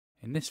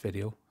In this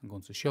video I'm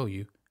going to show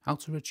you how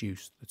to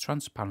reduce the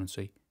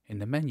transparency in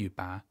the menu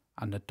bar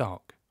and the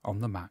dock on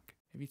the Mac.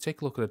 If you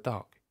take a look at the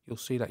dock, you'll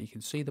see that you can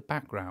see the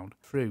background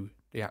through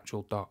the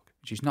actual dock,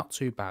 which is not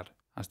too bad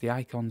as the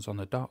icons on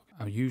the dock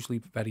are usually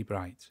very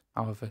bright.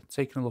 However,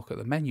 taking a look at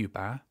the menu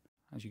bar,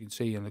 as you can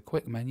see in the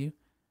quick menu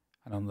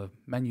and on the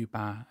menu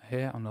bar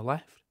here on the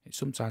left, it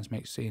sometimes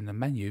makes seeing the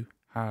menu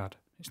hard.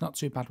 It's not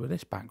too bad with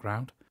this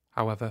background.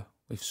 However,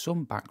 with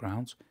some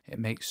backgrounds, it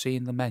makes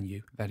seeing the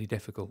menu very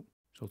difficult.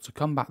 So to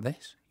combat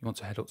this, you want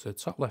to head up to the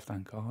top left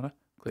hand corner,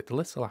 click the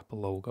little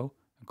Apple logo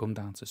and come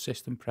down to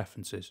System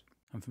Preferences.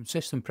 And from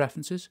System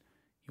Preferences,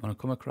 you want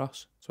to come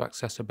across to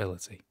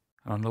Accessibility.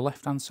 And on the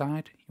left hand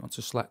side, you want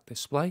to select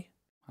Display.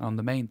 And on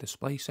the main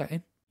display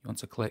setting, you want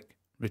to click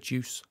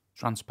Reduce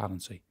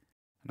Transparency.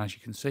 And as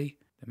you can see,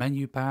 the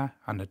menu bar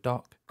and the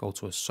dock go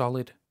to a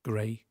solid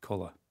grey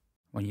colour.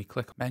 When you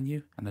click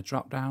Menu and the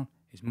drop down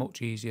is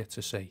much easier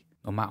to see,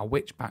 no matter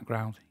which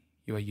background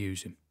you are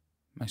using.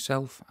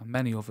 Myself and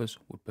many others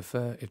would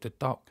prefer if the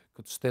dock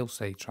could still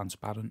stay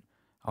transparent.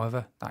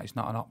 However, that is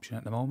not an option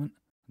at the moment.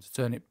 And to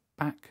turn it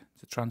back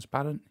to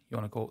transparent, you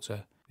want to go up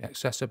to the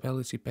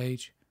accessibility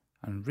page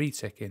and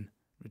retick in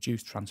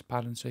Reduce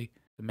Transparency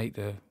to make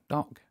the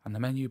dock and the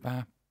menu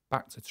bar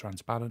back to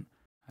transparent.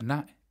 And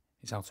that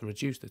is how to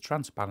reduce the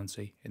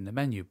transparency in the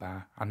menu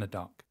bar and the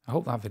dock. I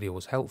hope that video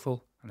was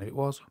helpful, and if it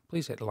was,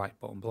 please hit the like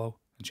button below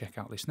and check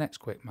out this next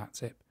quick Mac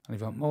tip. And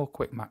if you want more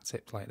quick Mac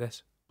tips like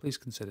this, please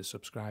consider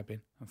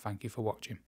subscribing, and thank you for watching.